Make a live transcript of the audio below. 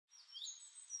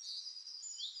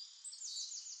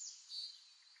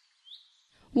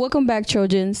Welcome back,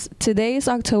 Trojans. Today is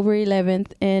October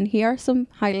 11th, and here are some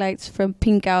highlights from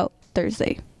Pink Out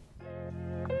Thursday.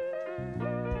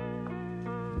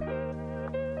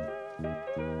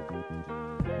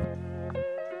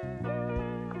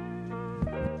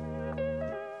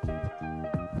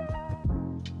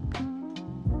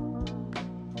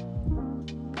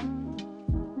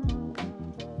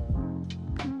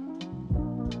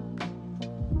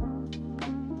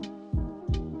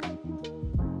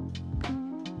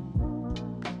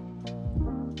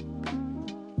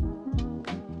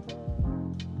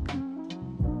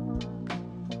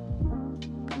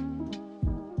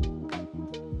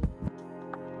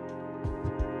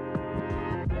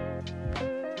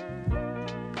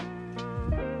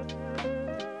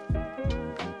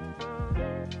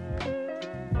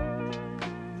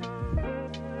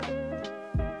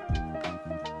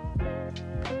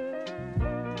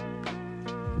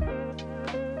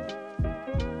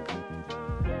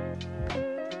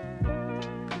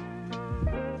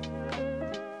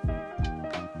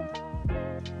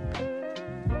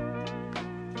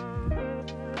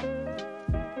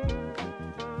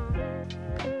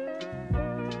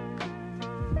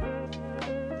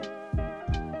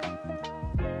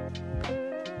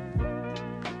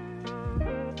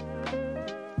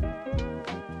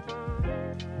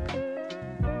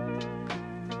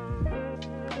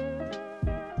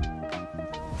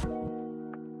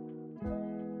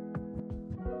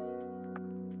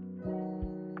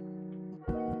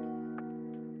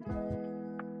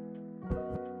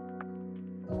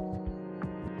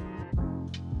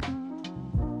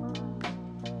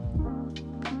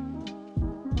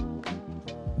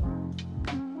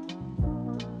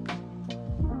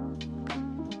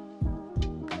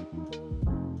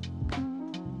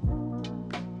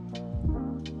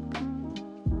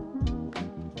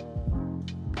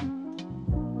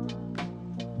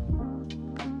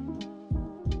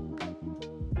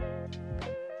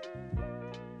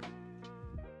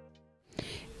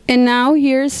 And now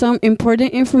here's some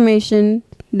important information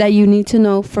that you need to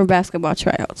know for basketball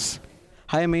tryouts.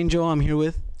 Hi, I'm Angel. I'm here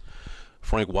with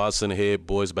Frank Watson, head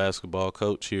boys basketball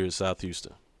coach here at South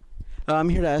Houston. I'm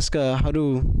here to ask how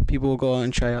do people go out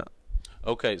and try out?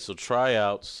 Okay, so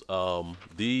tryouts,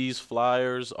 these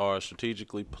flyers are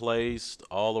strategically placed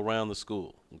all around the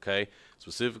school, okay,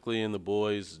 specifically in the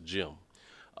boys' gym.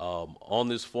 On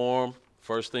this form,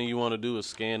 first thing you want to do is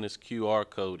scan this QR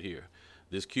code here.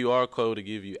 This QR code will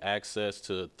give you access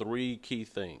to three key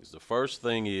things. The first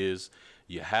thing is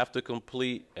you have to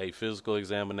complete a physical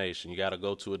examination. You got to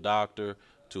go to a doctor,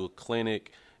 to a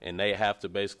clinic, and they have to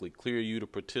basically clear you to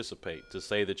participate, to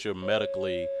say that you're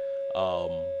medically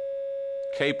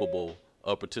capable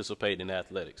of participating in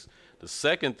athletics. The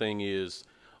second thing is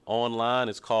online,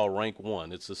 it's called Rank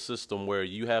 1. It's a system where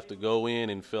you have to go in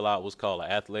and fill out what's called an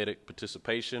athletic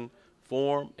participation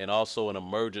form and also an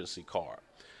emergency card.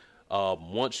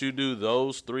 Once you do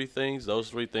those three things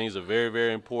are very,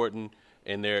 very important,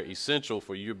 and they're essential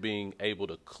for you being able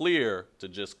to clear to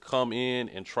just come in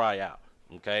and try out.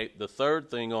 Okay. The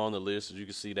third thing on the list, as you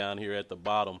can see down here at the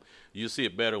bottom, you'll see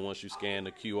it better once you scan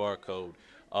the QR code.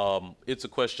 It's a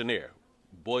questionnaire.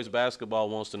 Boys basketball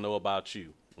wants to know about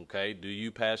you. Okay. Do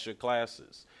you pass your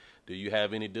classes? Do you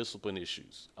have any discipline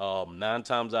issues? 9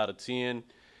 times out of 10,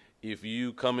 if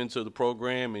you come into the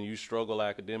program and you struggle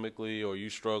academically or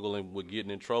you struggling with getting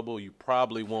in trouble, you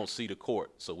probably won't see the court.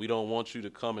 So we don't want you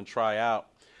to come and try out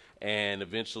and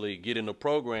eventually get in the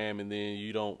program and then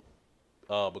you don't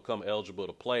become eligible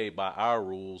to play by our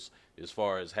rules as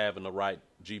far as having the right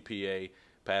GPA,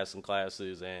 passing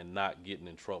classes, and not getting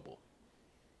in trouble.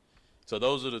 So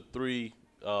those are the three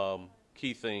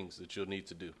key things that you'll need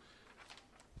to do.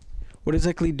 What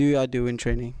exactly do y'all do in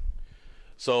training?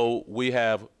 So we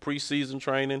have preseason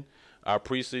training. Our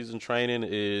preseason training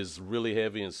is really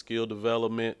heavy in skill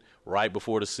development right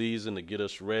before the season to get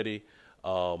us ready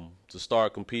to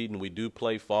start competing. We do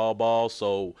play fall ball.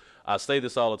 So I say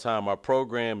this all the time. Our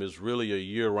program is really a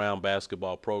year-round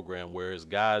basketball program, whereas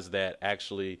guys that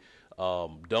actually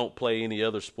don't play any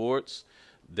other sports,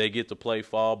 they get to play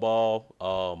fall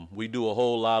ball. We do a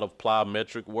whole lot of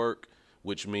plyometric work,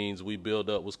 which means we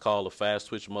build up what's called the fast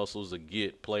twitch muscles to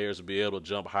get players to be able to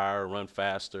jump higher, run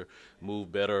faster,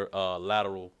 move better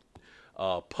lateral.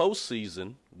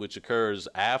 Postseason, which occurs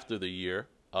after the year,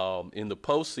 in the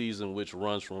postseason, which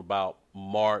runs from about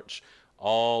March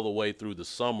all the way through the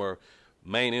summer,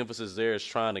 main emphasis there is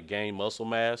trying to gain muscle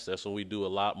mass. That's when we do a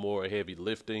lot more heavy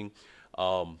lifting.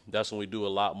 That's when we do a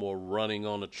lot more running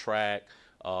on the track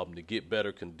to get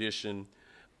better condition.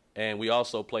 And we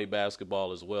also play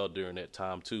basketball as well during that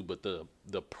time too. But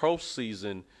the pro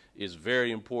season is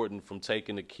very important, from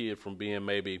taking the kid from being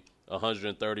maybe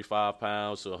 135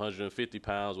 pounds to 150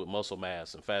 pounds with muscle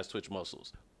mass and fast twitch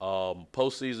muscles.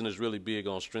 Postseason is really big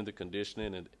on strength and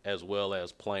conditioning, and as well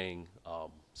as playing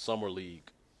summer league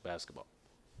basketball.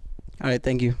 All right,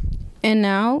 thank you. And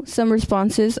now, some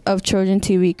responses of Trojan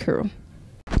TV crew.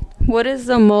 What is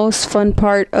the most fun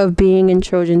part of being in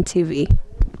Trojan TV?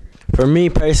 For me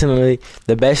personally,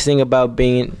 the best thing about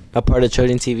being a part of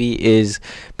Trojan TV is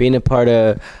being a part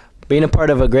of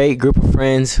a great group of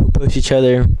friends who push each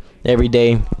other every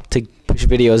day to push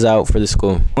videos out for the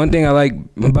school. One thing I like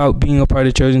about being a part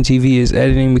of Trojan TV is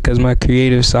editing, because my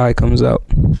creative side comes out.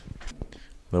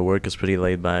 The work is pretty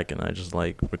laid back, and I just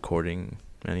like recording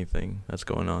anything that's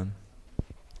going on.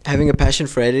 Having a passion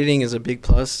for editing is a big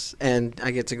plus, and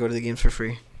I get to go to the games for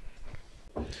free.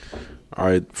 All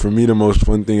right, for me, the most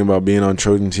fun thing about being on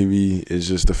Trojan TV is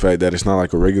just the fact that it's not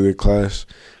like a regular class.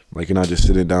 Like, you're not just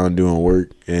sitting down doing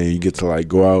work, and you get to like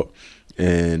go out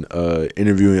and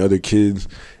interviewing other kids,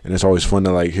 and it's always fun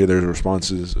to like hear their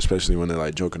responses, especially when they're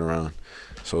like joking around.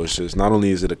 So it's just, not only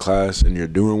is it a class and you're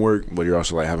doing work, but you're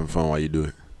also like having fun while you do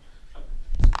it.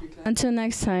 Until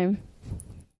next time.